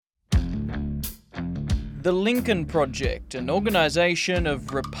The Lincoln Project, an organization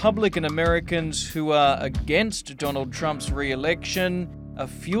of Republican Americans who are against Donald Trump's re-election, are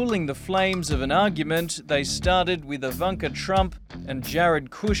fueling the flames of an argument they started with Ivanka Trump and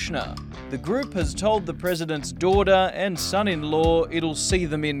Jared Kushner. The group has told the president's daughter and son-in-law it'll see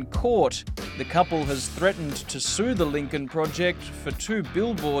them in court. The couple has threatened to sue the Lincoln Project for 2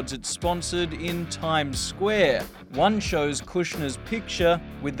 billboards it sponsored in Times Square. One shows Kushner's picture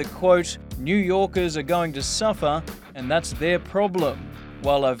with the quote, "New Yorkers are going to suffer, and that's their problem,"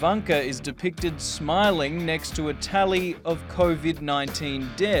 while Ivanka is depicted smiling next to a tally of COVID-19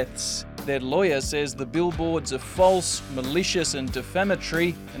 deaths. Their lawyer says the billboards are false, malicious and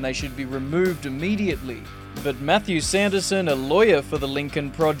defamatory, and they should be removed immediately. But Matthew Sanderson, a lawyer for the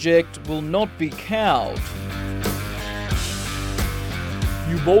Lincoln Project, will not be cowed.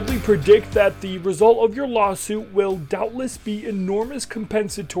 You boldly predict that the result of your lawsuit will doubtless be enormous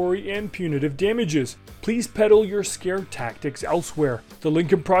compensatory and punitive damages. Please peddle your scare tactics elsewhere. The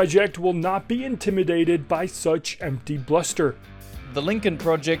Lincoln Project will not be intimidated by such empty bluster. The Lincoln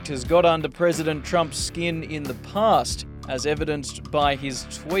Project has got under President Trump's skin in the past, as evidenced by his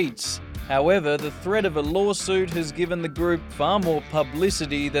tweets. However, the threat of a lawsuit has given the group far more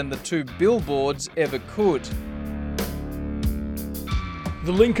publicity than the 2 billboards ever could.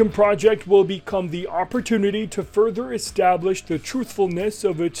 The Lincoln Project will become the opportunity to further establish the truthfulness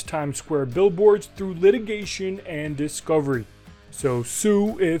of its Times Square billboards through litigation and discovery. So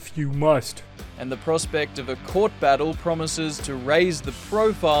sue if you must. And the prospect of a court battle promises to raise the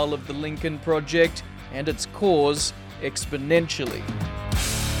profile of the Lincoln Project and its cause exponentially.